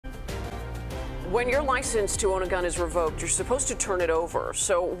When your license to own a gun is revoked, you're supposed to turn it over.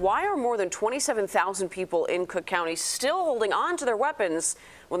 So why are more than 27,000 people in Cook County still holding on to their weapons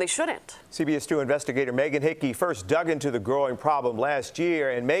when they shouldn't? CBS 2 investigator Megan Hickey first dug into the growing problem last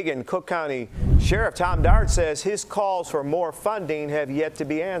year. And Megan, Cook County Sheriff Tom Dart says his calls for more funding have yet to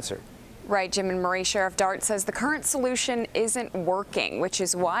be answered. Right, Jim and Marie. Sheriff Dart says the current solution isn't working, which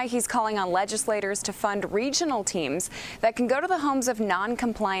is why he's calling on legislators to fund regional teams that can go to the homes of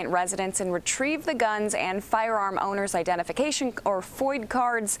non-compliant residents and retrieve the guns and firearm owners' identification or FOID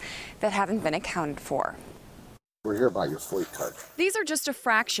cards that haven't been accounted for. We're here about your FOID card. These are just a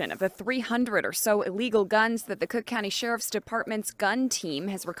fraction of the 300 or so illegal guns that the Cook County Sheriff's Department's gun team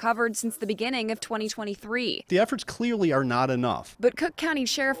has recovered since the beginning of 2023. The efforts clearly are not enough. But Cook County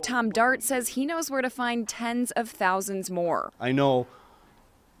Sheriff Tom Dart says he knows where to find tens of thousands more. I know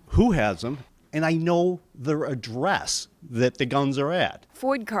who has them, and I know their address that the guns are at.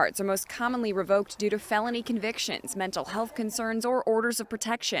 FOID cards are most commonly revoked due to felony convictions, mental health concerns, or orders of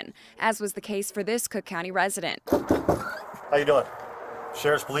protection, as was the case for this Cook County resident. How you doing?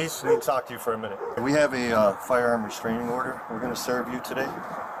 Sheriff's Police, we need to talk to you for a minute. We have a firearm restraining order we're going to serve you today,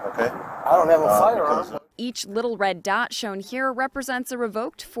 okay? I don't have a firearm. Each little red dot shown here represents a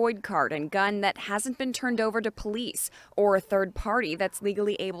revoked FOID card and gun that hasn't been turned over to police or a third party that's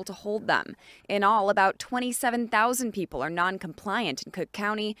legally able to hold them. In all, about 27,000 people are non-compliant in Cook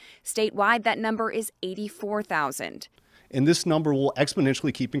County. Statewide, that number is 84,000. And this number will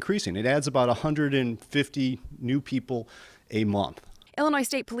exponentially keep increasing. It adds about 150 new people a month. Illinois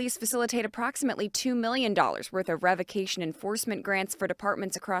State Police facilitate approximately $2 million worth of revocation enforcement grants for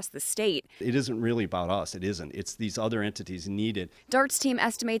departments across the state. It isn't really about us. It isn't. It's these other entities needed. Dart's team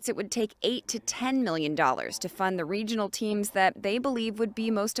estimates it would take $8 to $10 million to fund the regional teams that they believe would be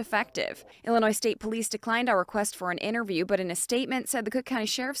most effective. Illinois State Police declined our request for an interview, but in a statement said the Cook County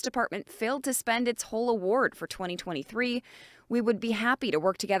Sheriff's Department failed to spend its whole award for 2023. We would be happy to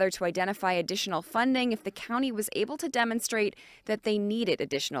work together to identify additional funding if the county was able to demonstrate that they needed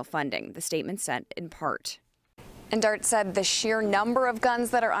additional funding, the statement said in part. And Dart said the sheer number of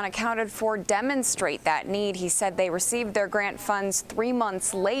guns that are unaccounted for demonstrate that need. He said they received their grant funds 3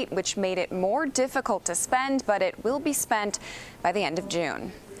 months late, which made it more difficult to spend, but it will be spent by the end of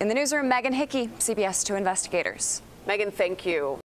June. In the newsroom, Megan Hickey, CBS 2 Investigators. Megan, thank you.